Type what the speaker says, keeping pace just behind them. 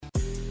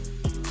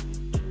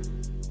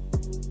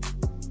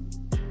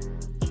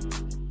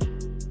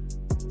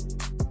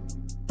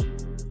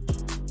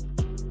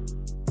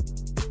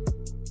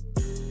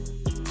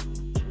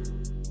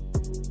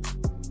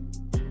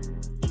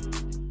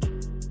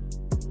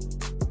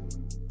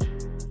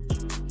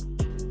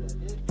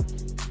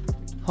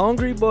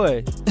Hungry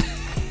boy.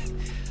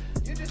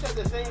 You just said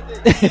the same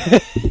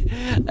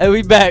thing. Hey,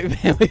 we back,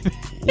 man. We back.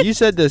 You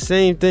said the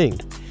same thing.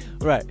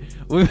 Right.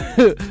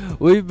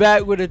 We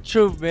back with the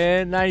truth,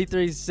 man.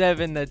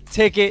 93.7 The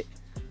Ticket.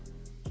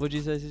 What'd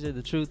you say? She said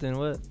the truth and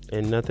what?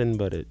 And nothing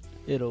but it.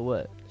 It'll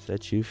what?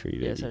 Set you free,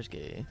 baby. Yeah, search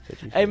game.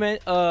 Set you Hey, free. man.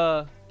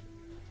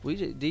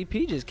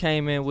 DP just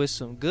came in with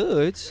some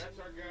goods.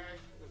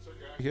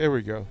 There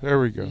we go. There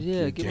we go.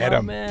 Yeah, get my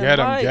him. man Get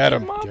him. Mike. Get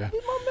him. my Get- man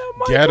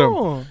Mike Get him.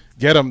 on.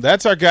 Get him.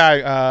 That's our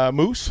guy,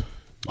 Moose.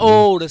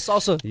 Oh, the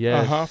salsa.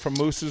 Yeah. From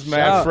Moose's Mad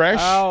Shout Fresh.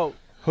 out.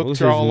 Hooked Moose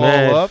is y'all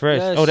mad all up. fresh.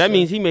 Yes, Oh, that sir.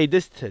 means he made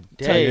this today.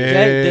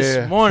 Today, this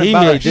Yeah. morning, He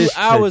about a made few this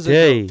hours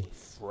today. ago.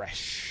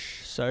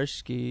 Fresh.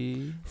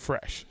 Sirski.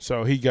 Fresh.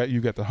 So you got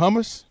the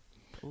hummus.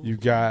 You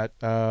got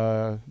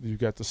the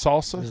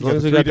salsa. As You long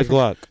as we got the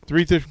guac.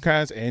 3 different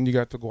kinds, and you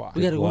got the guac.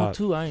 We got a guac guac.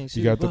 too. I ain't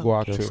seen You got the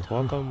guac Just too.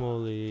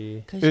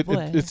 guacamole.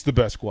 It's the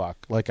best guac.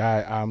 Like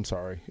I'm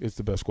sorry, it's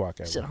the best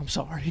guac I said, ever. I'm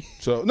sorry.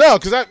 So no,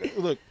 because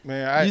look,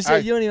 man, You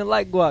said you don't even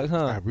like guac,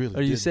 huh? I really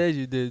Or you didn't. said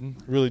you didn't.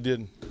 really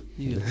didn't.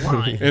 You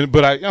lying.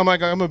 But I'm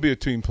like, I'm gonna be a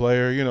team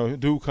player. You know,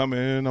 dude come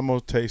in, I'm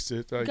gonna taste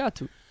it. Like, Got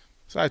to.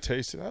 so I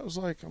tasted it. I was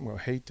like, I'm gonna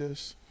hate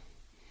this.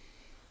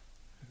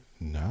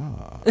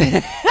 Nah.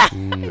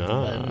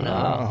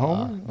 Nah.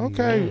 Homer.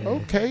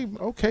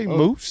 Okay,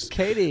 Moose.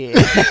 Katie.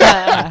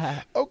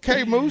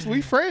 Okay, Moose,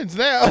 we friends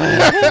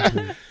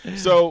now.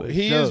 So For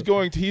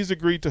he's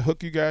agreed to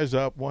hook you guys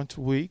up once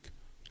a week.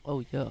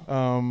 Oh, yeah.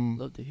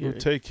 Love to hear we'll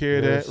it. take care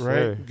of Yes, that, right?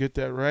 sir. Get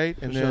that right,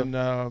 and sure.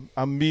 then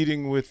I'm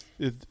meeting with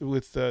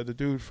the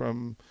dude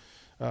from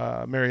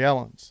Mary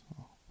Ellen's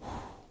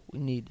We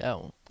need that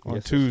one. on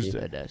Yes,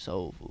 Tuesday. That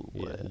soul food,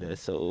 boy. Yeah,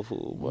 that's soul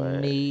food, boy.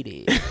 Need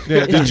it.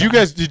 Yeah,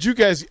 did you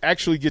guys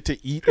actually get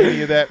to eat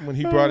any of that when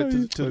he brought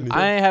it to the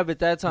I ain't have it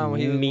that time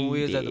when we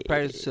was at the Need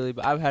practice it. facility,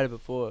 but I've had it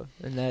before.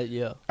 And that,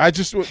 yeah.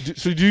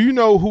 So do you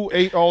know who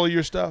ate all of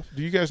your stuff?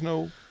 Do you guys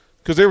know?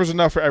 Because there was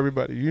enough for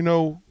everybody. You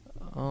know,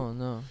 Oh,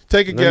 no.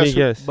 take a Let me guess.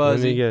 guess. Let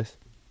Buzzy. me guess.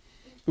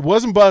 It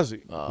wasn't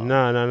Buzzy.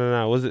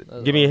 No. Was it?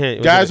 Give me a hint.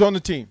 Was Guys it on the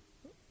team.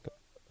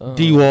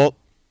 D-Walk.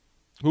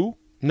 Who?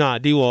 Nah,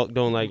 D-Walk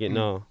don't like it.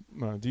 No.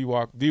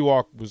 D-Walk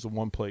was the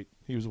one plate.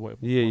 He was away.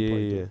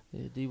 Yeah.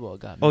 Yeah, D-Wall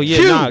got me. Oh yeah,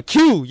 Q. nah.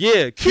 Q.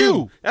 Yeah, Q.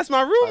 Q. That's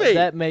my roommate.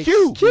 That makes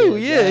Q.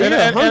 Yeah, that,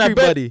 yeah. Hungry I bet,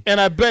 buddy. And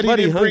I bet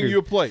Buddy he didn't bring hungry. you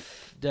a plate.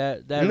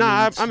 that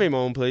Nah, reads. I made my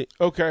own plate.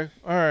 Okay.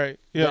 All right.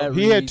 Yeah. That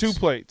He had reads. 2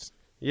 plates.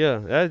 Yeah,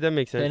 that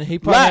makes sense. And he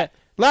probably had,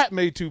 Lat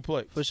made 2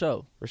 plates. for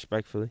sure.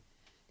 Respectfully.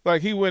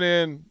 Like he went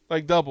in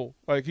like double.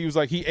 Like he was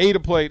like he ate a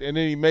plate and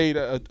then he made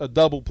a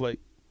double plate.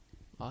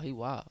 Oh, he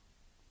wild.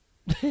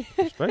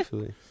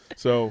 Respectfully.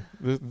 So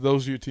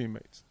those are your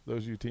teammates.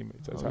 That's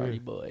how. Hungry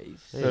boys.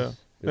 Hey, Yeah. As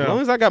Yeah. long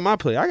as I got my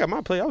plate,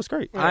 I was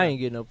great. I ain't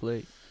getting no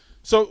plate.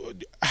 So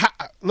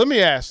let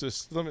me ask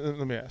this. Let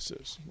me ask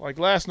this. Like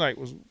last night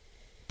was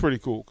pretty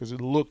cool because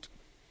it looked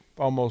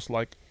almost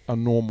like a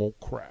normal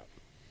crowd,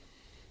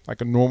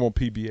 like a normal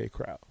PBA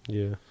crowd.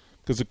 Yeah.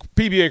 Because the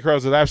PBA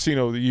crowds that I've seen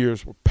over the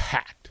years were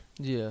packed.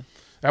 Yeah.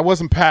 That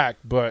wasn't packed,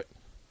 but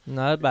No,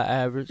 that's about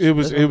average. it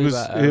was That's gonna be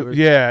about average.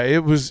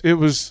 it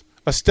was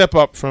a step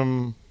up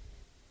from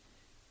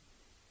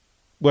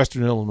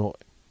Western Illinois.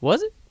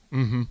 Was it?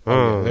 Mm-hmm.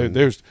 Um,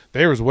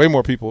 There was way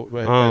more people.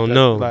 I don't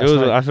know. last There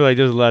was. night. I feel like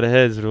there was a lot of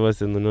heads for the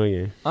West Illinois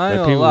game. I ain't Like,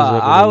 gonna people was lie.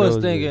 up in I the was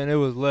nosebleed. thinking it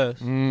was less.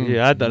 Mm.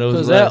 Yeah, I thought it was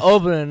Because less. that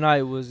opening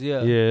night was,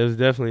 Yeah, it was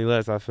definitely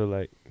less. I feel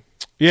like.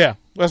 Yeah,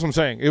 that's what I'm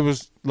saying. It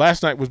was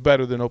last night was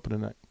better than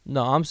opening night.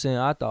 No, I'm saying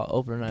I thought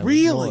opening night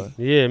Really? was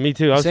more. Yeah, me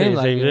too. I was saying Seemed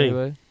the like same it thing.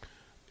 anyway.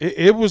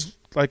 It was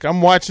like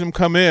I'm watching them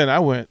come in. I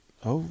went,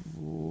 oh,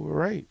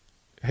 right.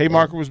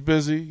 Haymarket was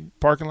busy.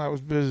 Parking lot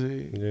was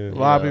busy. Yeah.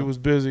 Lobby Yeah. was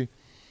busy.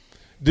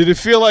 Did it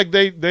feel like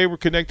they were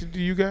connected to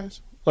you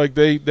guys? Like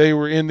they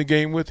were in the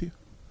game with you?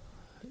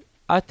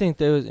 I think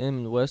they was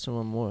in the Western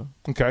one more.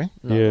 Okay.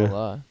 Not Yeah. gonna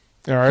lie.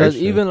 All right. Because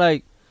even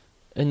like,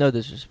 and no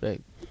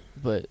disrespect,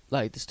 but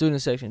like the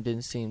student section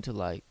didn't seem to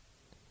like.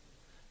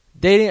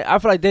 They didn't. I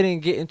feel like they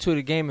didn't get into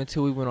the game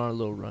until we went on a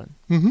little run.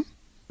 Mm-hmm.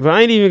 But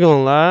I ain't even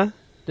gonna lie.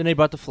 Then they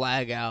brought the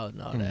flag out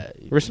and all that.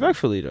 you know.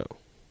 Respectfully though,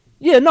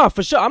 Yeah, no,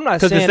 for sure. I'm not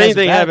because saying the same that's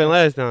thing bad. happened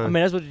last time. I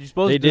mean, that's what you're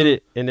supposed they to do. did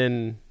it, and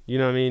then you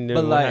know what I mean. Then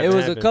But what like, it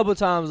was happened. a couple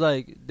times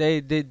like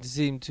they did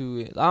seem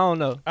to. I don't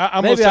know.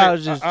 I'm Maybe gonna say, I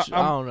was just.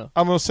 I don't know.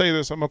 I'm gonna say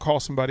this. I'm gonna call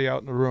somebody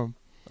out in the room.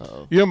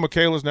 Uh-oh. You know,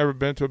 Michaela's never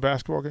been to a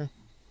basketball game.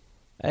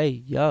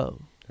 Hey, yo,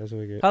 That's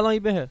what we get. how long you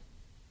been here?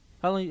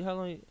 How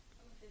long?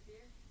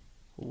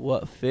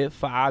 What?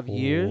 5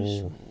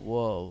 years?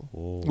 Whoa.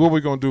 What are we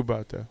gonna do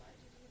about that?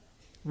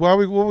 What are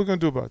we gonna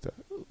do about that?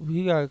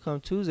 You gotta come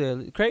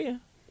Tuesday.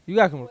 Creighton? You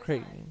gotta come to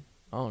Creighton.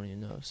 I don't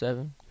even know.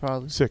 7,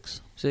 probably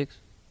 6. 6.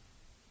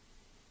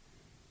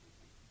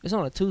 It's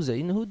on a Tuesday.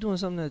 You know who doing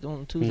something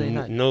on Tuesday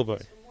night?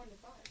 Nobody.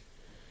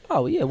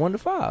 Oh yeah, 1 to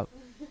 5.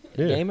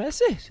 Yeah. Game at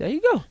 6. There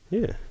you go.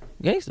 Yeah.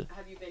 Gangster.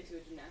 Have you been to a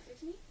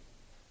gymnastics meet?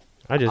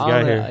 I just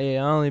got here.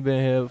 Yeah, I only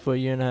been here for a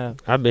year and a half.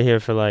 I've been here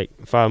for like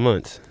 5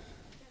 months.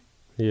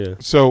 Yeah.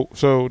 So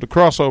the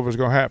crossover is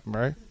gonna happen,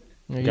 right?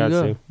 There you Got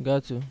go. to.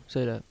 Got to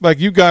say that. Like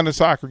you gone to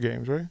soccer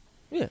games, right?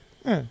 Yeah.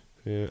 Yeah.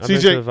 Yeah, I've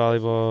CJ been to a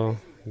volleyball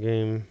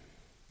game.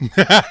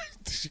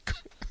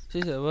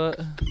 She said what?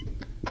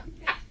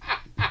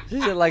 She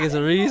said like it's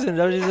a reason.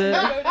 Don't you say?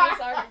 Go to a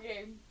soccer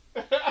game.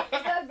 Is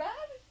that bad?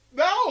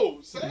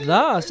 No, say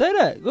Nah, say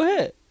that. Go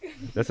ahead.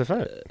 That's a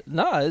fact.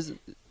 Nah,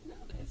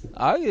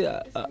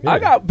 I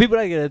got people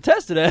that can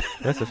attest to that.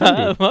 That's a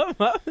fact.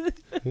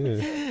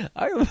 Yeah.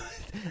 I can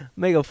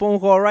make a phone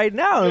call right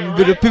now and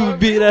Yeah, the people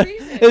be that.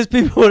 There's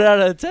people that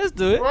attest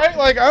to it. right?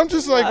 Like I'm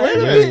just like, wait a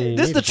Yeah. minute.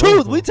 This need the a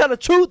truth. phone We call. tell the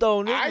truth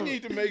on this. I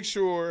need to make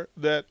sure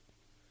that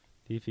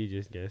DP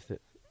just guessed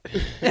it.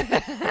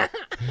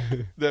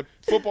 that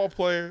football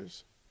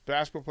players,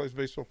 basketball players,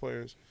 baseball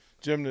players,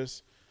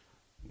 gymnasts,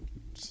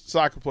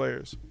 soccer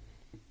players,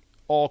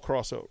 all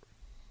cross over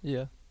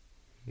Yeah,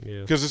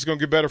 Yeah. because it's going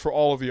to get better for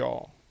all of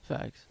y'all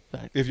facts.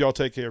 if y'all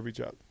take care of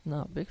each other.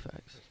 No, big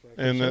facts.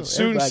 And sure. that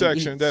student Everybody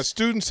section, eats. that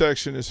student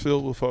section is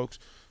filled with folks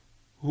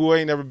who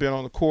ain't never been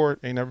on the court,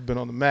 ain't never been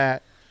on the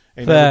mat,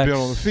 ain't never been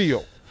Facts. on the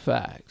field.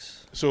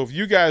 Facts. So if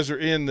you guys are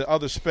in the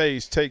other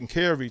space taking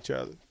care of each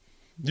other,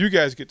 you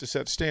guys get to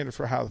set the standard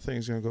for how the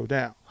thing's going to go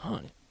down.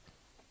 Honey.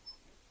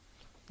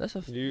 That's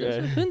a You that's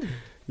got- offended.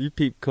 You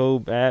peep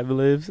cold ad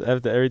libs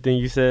after everything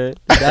you said.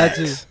 That's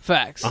just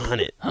facts. On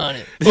it.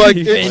 Honey. Like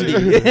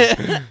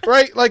Offended.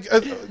 right? Like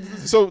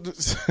so,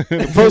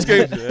 the post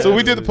game. So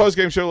we did the post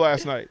game show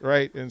last night,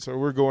 right? And so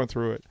we're going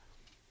through it,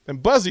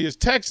 and Buzzy is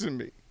texting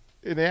me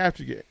in the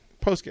after game,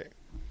 post game.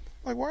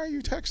 Like, why are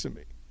you texting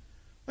me?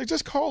 Like,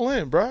 just call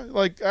in, bro.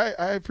 Like,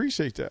 I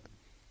appreciate that.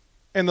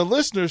 And the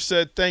listeners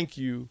said thank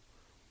you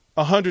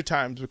 100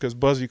 times because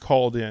Buzzy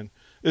called in.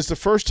 It's the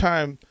first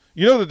time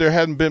you know that there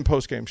hadn't been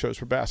post game shows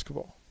for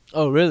basketball.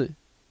 Oh, really?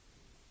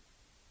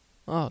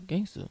 Oh,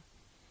 gangster.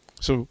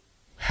 So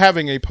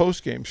having a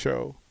post game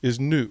show is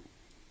new.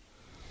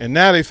 And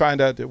now they find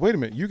out that, wait a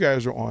minute, you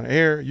guys are on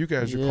air. You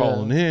guys are Yeah.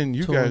 calling in.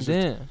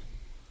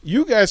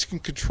 You guys can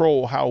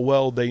control how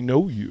well they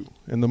know you.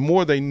 And the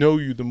more they know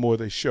you, the more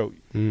they show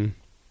you. Mm.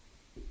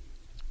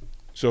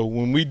 So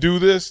when we do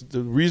this,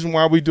 the reason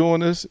why we're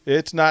doing this,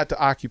 it's not to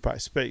occupy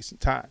space and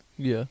time.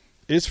 Yeah.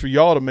 It's for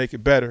y'all to make it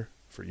better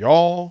for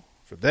y'all,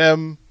 for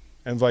them,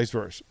 and vice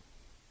versa.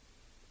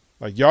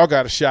 Like, y'all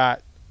got a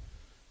shot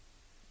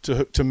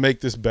to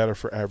make this better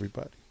for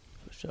everybody.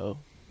 For sure.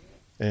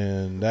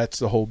 And that's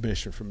the whole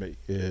mission for me,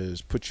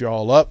 is put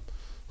y'all up,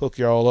 hook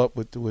y'all up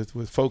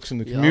with folks in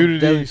the Yeah, I'm community.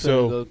 definitely finna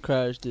So go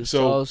crash this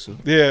so- also.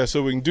 yeah,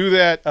 so we can do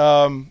that.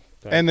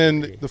 And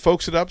then That's the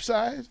folks at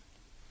Upside,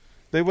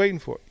 they waiting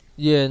for it,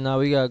 Yeah, no,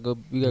 we gotta go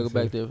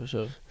back there for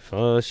sure.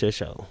 For shit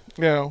show.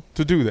 you know,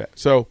 to do that.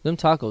 So Them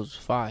tacos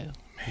fire.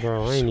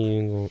 Bro, I ain't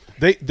even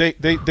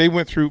going. they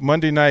went through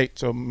Monday night.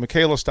 So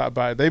Michaela stopped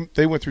by.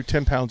 They went through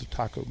 10 pounds of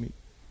taco meat.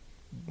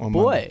 On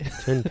Monday. Boy.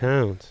 10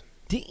 pounds.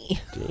 Damn.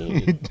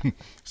 Damn.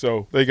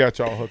 So they got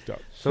y'all hooked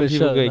up, Some For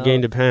people sure, get no.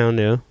 gained a pound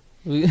now.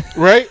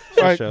 right?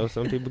 For Right. sure.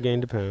 Some people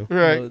gained a pound.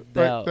 Right, No right.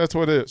 doubt. That's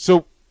what it is.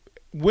 So,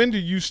 when do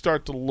you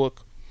start to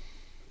look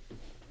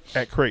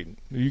at Creighton?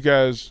 You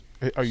guys,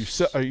 are you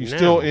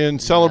still in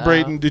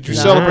celebrating? No. Did you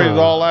No. celebrate it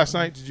all last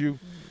night? Did you?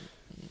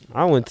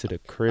 I went to the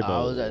crib. I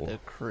was at the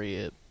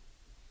crib.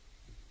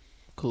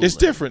 Cool. It's man.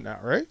 different now,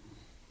 right?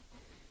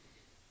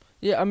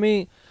 Yeah, I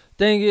mean,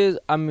 thing is,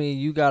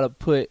 you gotta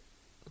put.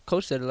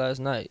 Coach said it last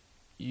night.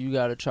 You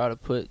gotta try to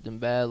put them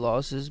bad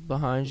losses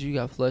behind you. You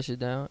gotta flush it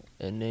down,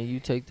 and then you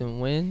take them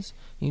wins.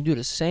 And you do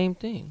the same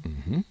thing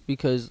Mm-hmm.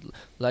 because,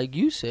 like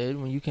you said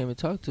when you came and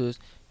talked to us,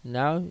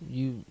 now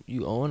you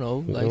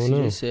 0-0, like 0-0.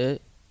 CJ said,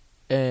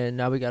 and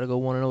now we gotta go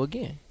 1-0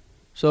 again.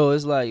 So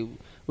it's like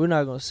we're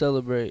not gonna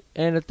celebrate.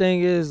 And the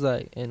thing is,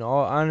 like, in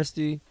all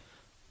honesty,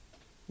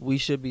 we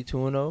should be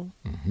 2-0.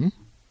 Mm-hmm.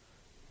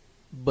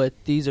 But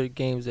these are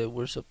games that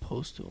we're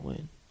supposed to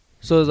win.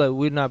 So it's like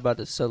we're not about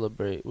to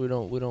celebrate. We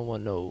don't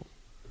want no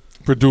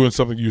For doing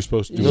something you're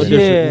supposed to do. No,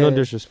 Yeah. no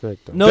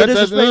disrespect. Though. No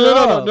disrespect at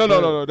all, but-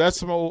 no. That's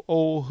some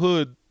old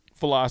hood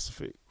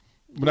philosophy.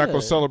 We're not going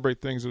Yeah. to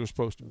celebrate things that are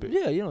supposed to be.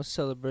 Yeah, you don't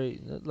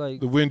celebrate like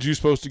The wins you're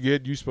supposed to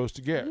get, you're supposed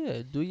to get.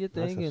 yeah, do your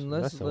That's thing a, and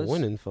let's that's a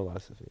winning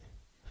philosophy.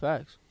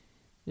 facts.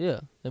 Yeah,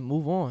 and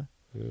move on.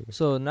 Yeah.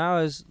 So now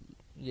it's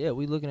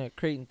we looking at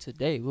Creighton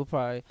today. We'll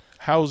probably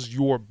How's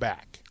your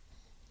back?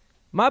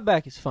 my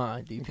back is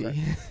fine, DP.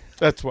 Okay.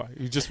 That's why.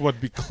 You just want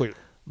to be clear.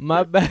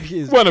 My back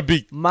is Want to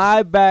be.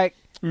 my back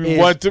We is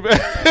want to.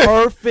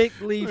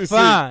 perfectly See,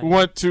 fine.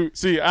 want to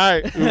see? I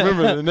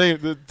remember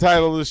the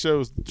title of the show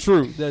is "The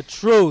Truth." The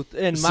truth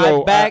and my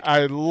So back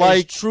I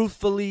like is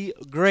truthfully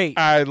great.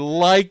 I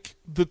like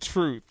the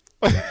truth.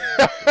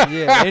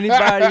 Yeah,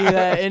 anybody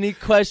had any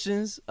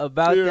questions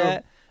about Yeah.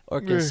 that or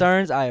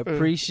concerns, I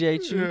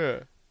appreciate you. Yeah,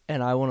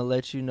 And I want to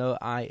let you know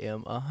I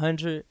am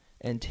 110%.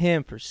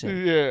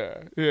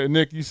 yeah.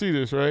 Nick, you see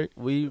this, right?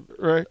 We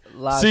Right.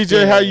 locked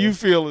CJ, in. how you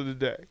feeling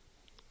today?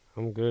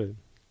 I'm good.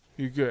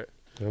 You good?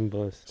 I'm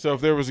blessed. So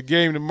if there was a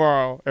game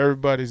tomorrow,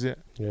 everybody's in.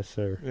 Yes,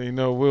 sir. You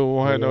know, we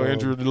won't have no Yeah.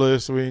 injury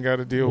list. So we ain't got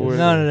to deal with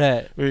None of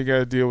that. We ain't got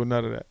to deal with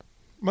none of that.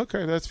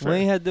 Okay, that's We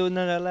ain't fair. had to do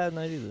none of that last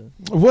night either.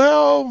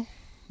 Well,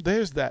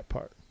 there's that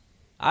part.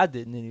 I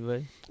didn't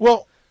anyway.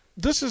 Well,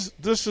 this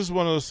is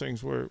one of those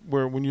things where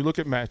when you look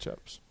at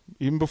matchups,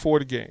 even before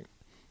the game,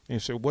 and you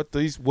say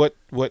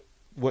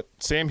what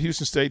Sam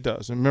Houston State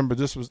does. And remember,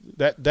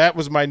 that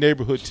was my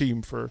neighborhood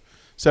team for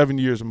 7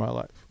 years of my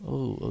life.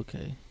 Oh,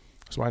 okay.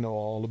 So I know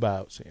all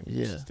about Sam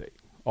Houston Yeah. State,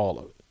 all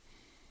of it.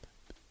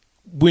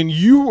 When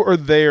you are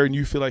there and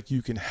you feel like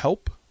you can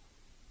help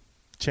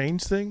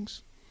change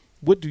things,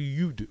 what do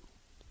you do?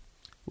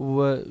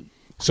 What?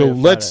 So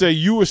clarify let's that. say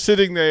you were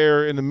sitting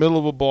there in the middle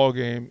of a ball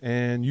game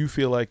and you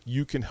feel like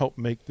you can help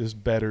make this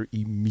better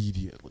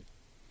immediately.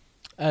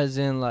 As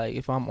in, like,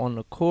 if I'm on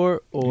the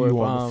court or if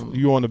I'm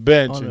you on the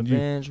bench on the and you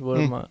bench, what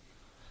am I?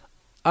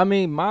 I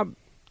mean,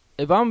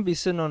 if I'm gonna be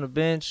sitting on the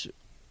bench,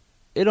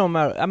 it don't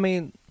matter. I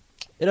mean,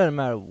 it doesn't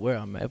matter where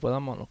I'm at, but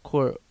I'm on the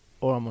court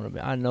or I'm on the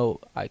bench. I know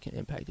I can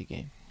impact the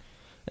game.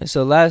 And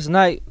so last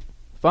night,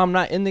 if I'm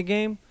not in the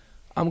game,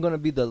 I'm gonna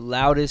be the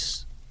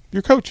loudest.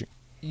 you're coaching.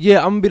 Yeah,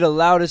 I'm gonna be the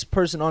loudest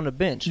person on the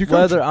bench. You're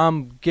Whether coaching.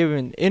 I'm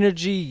giving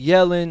energy,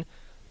 yelling,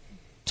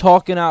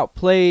 talking out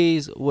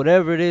plays,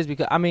 whatever it is.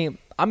 Because I mean,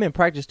 I'm in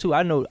practice too.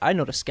 I know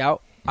the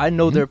scout. I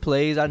know Mm-hmm. their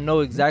plays. I know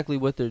exactly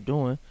what they're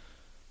doing.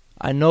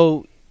 I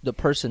know the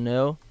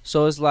personnel.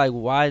 So it's like,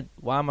 why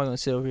am I gonna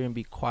sit over here and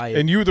be quiet?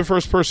 And you're the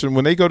first person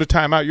when they go to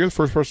timeout. You're the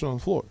first person on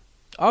the floor.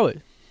 Always.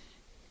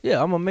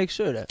 Yeah, I'm gonna make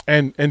sure of that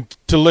And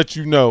to let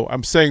you know,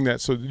 I'm saying that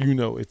so you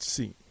know it's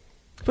seen.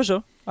 for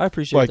sure. I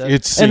appreciate Like, that.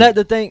 it's seen. And that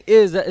the thing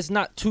is that it's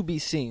not to be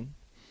seen.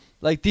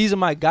 Like, these are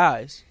my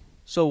guys.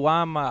 So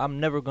why am I? I'm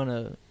never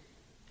gonna.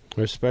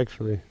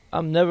 Respectfully.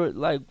 I'm never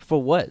like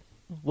for what?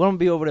 What I'm gonna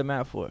be over there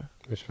mad for?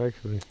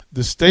 Respectfully.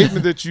 The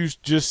statement that you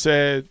just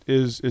said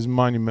is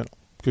monumental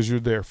because you're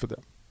there for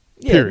them.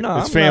 Yeah, Period. no,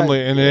 it's I'm family,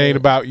 not- and it yeah. ain't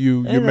about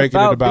you. You're Ain't making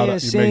it about being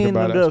us. You're making it seen,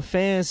 about the us.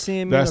 fans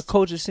seeing me, That's- the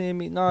coaches seeing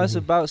me. No, it's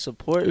about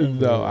supporting.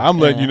 No, I'm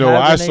letting you know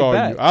having I they saw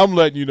back. you. I'm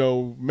letting you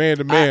know man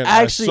to man.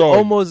 I actually saw you.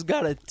 almost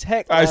got a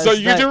text. I saw last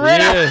you get night. your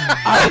red out.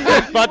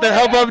 Yeah. About to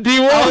help up I was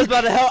D1.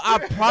 about to help. I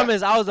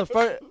promise. I was the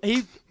first.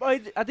 I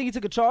think he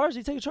took a charge.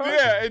 He take a charge.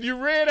 Yeah, and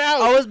you ran out.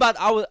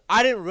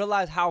 I didn't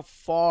realize how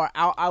far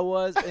out I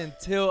was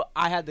until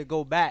I had to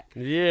go back.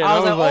 Yeah, I I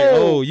was was like, like,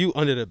 oh. oh, you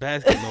under the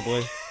basket, my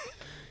boy.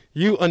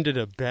 You under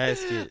the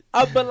basket.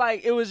 But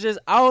like it was just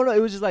I don't know.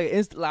 It was just like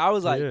instant. Like, I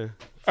was like, Yeah.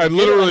 I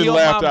literally He on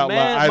laughed my out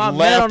man- loud. I my man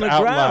laughed on the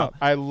out ground. loud.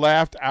 I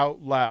laughed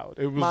out loud.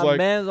 It was my like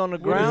man's on the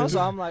what ground, is so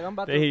it? I'm like, I'm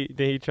about to.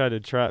 Then he tried to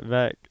trot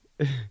back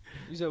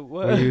You said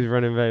when what? he was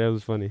running back. That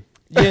was funny.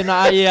 Yeah, no,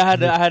 I had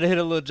to hit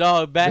a little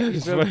jog back. You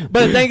feel me?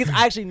 But the thing is,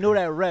 I actually know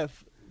that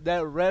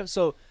ref.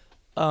 So,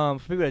 for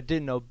people that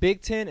didn't know,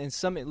 Big Ten and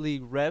Summit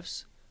League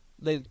refs,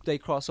 they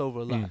cross over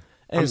a lot,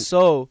 and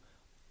so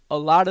a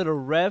lot of the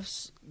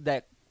refs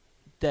that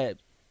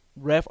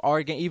ref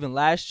our game, even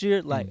last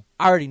year, like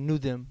I already knew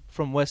them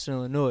from Western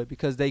Illinois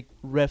because they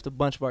refed a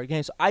bunch of our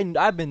games. So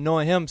I've been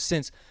knowing him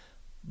since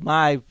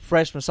my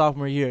freshman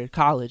sophomore year at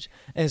college,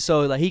 and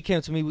so like he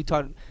came to me, we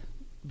talked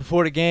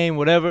before the game,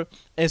 whatever.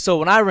 And so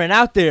when I ran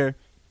out there,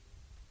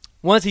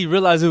 once he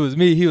realized it was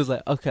me, he was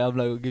like, "Okay, I'm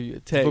not gonna give you a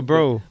text." But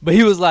bro, but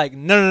he was like,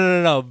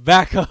 "No,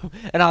 back up."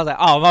 And I was like,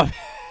 "Oh my."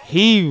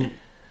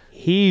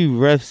 he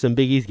refed some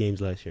Big East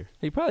games last year.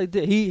 He probably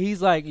did.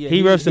 He's like, yeah.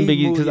 He refed some Big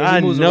East moves- because yeah, he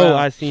I moves know around.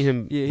 I seen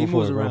him. Yeah, he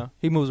before, moves bro. around.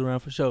 He moves around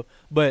for sure.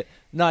 But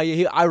no,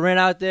 yeah, I ran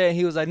out there and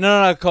he was like,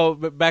 "No, Cole,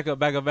 back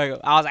up." I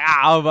was like,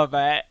 "Oh my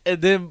bad." And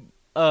then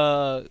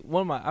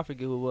one of my, I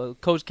forget who it was,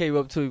 Coach came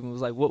up to him and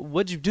was like,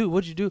 "What'd you do?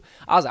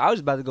 I was like, I was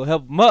about to go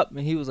help him up,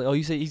 and he was like, "Oh,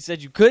 he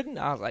said you couldn't?"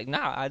 I was like, "Nah,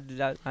 I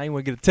ain't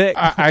want to get a text."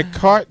 I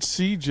caught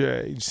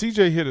CJ.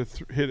 CJ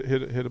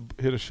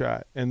hit a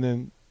shot, and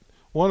then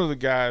one of the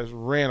guys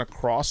ran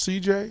across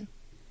CJ,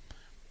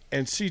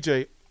 and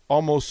CJ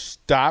almost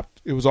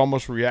stopped. It was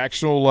almost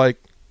reactional, like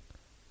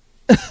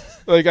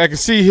I could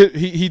see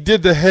he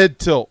did the head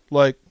tilt,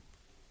 like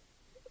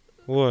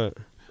What?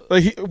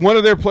 one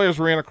of their players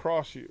ran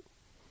across you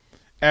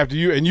after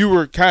you, and you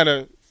were kind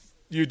of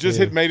you just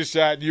made a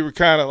shot. And you were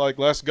kind of like,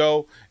 "Let's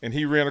go," and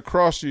he ran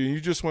across you, and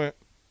you just went.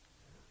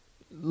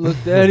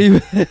 Looked at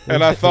him.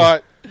 And I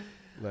thought,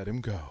 let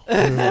him go.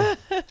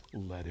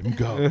 Let him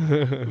go.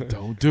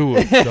 Don't do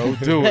it. Don't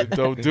do it.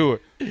 Don't do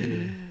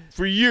it.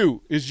 For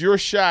you, is your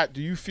shot,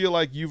 do you feel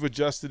like you've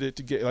adjusted it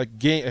to get like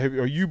game?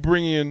 Are you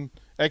bringing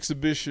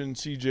exhibition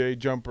CJ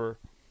jumper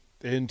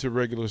into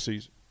regular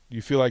season? Do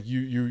you feel like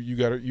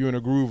you in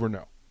a groove or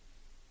no?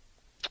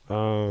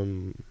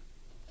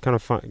 Kind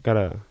of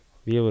gotta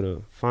be able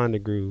to find a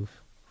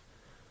groove.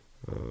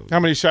 How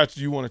many shots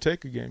do you want to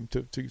take a game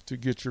to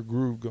get your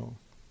groove going?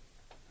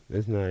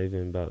 It's not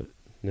even about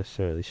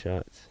necessarily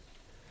shots.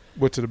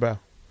 What's it about?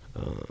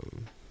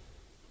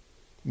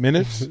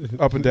 Minutes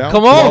up and down.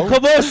 Come on,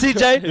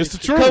 CJ. It's the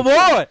truth. Come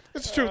on,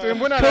 It's the truth.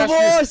 And we're not Come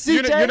asking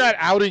on, you, CJ. you're not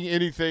outing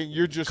anything.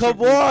 You're just come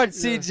simply- on,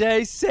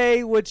 CJ.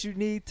 Say what you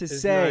need to It's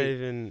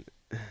say.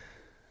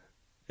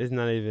 It's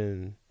not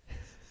even.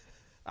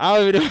 I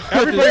don't even know. what to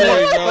Everybody,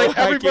 say, wants, bro. like,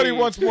 I everybody can't-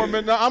 wants more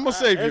minutes. No, I'm gonna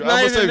save you. It's I'm not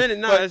gonna even save minutes.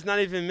 you. No, Like, it's not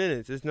even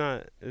minutes. It's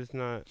not.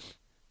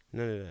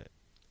 None of that.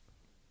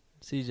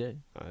 CJ,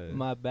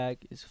 my back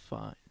is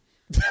fine.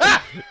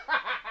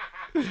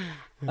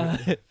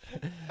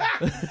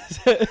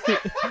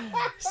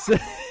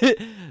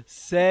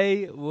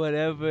 Say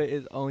whatever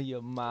is on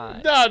your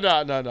mind. No.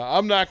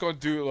 I'm not gonna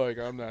do it. Like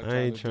I'm not.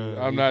 ain't Trying to do trying it.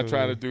 to- I'm you not feel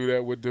trying me? to do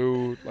that with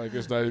dude. Like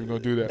it's not even gonna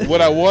do that.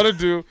 What I want to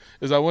do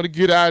is I want to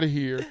get out of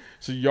here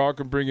so y'all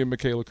can bring in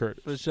Michaela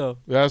Curtis. For sure.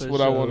 That's For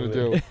what I sure, want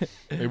to man. do,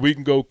 and we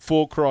can go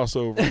full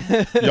crossover.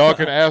 Y'all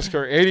can ask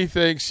her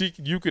anything.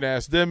 You can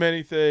ask them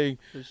anything.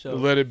 For sure.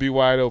 Let it be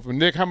wide open.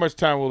 Nick, how much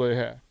time will they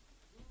have?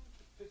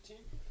 15.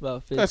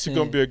 About 15. That's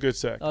gonna be a good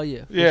second. Oh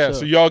yeah. For Yeah, Sure.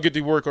 so y'all get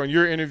to work on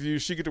your interview.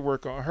 She get to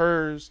work on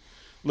hers.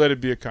 Let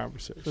it be a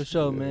conversation. For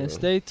sure, man.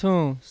 Stay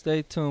tuned.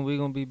 Stay tuned. We're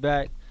gonna be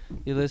back.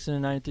 You're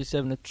listening to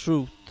 93.7 The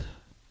Truth.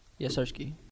 Yes, Sirski.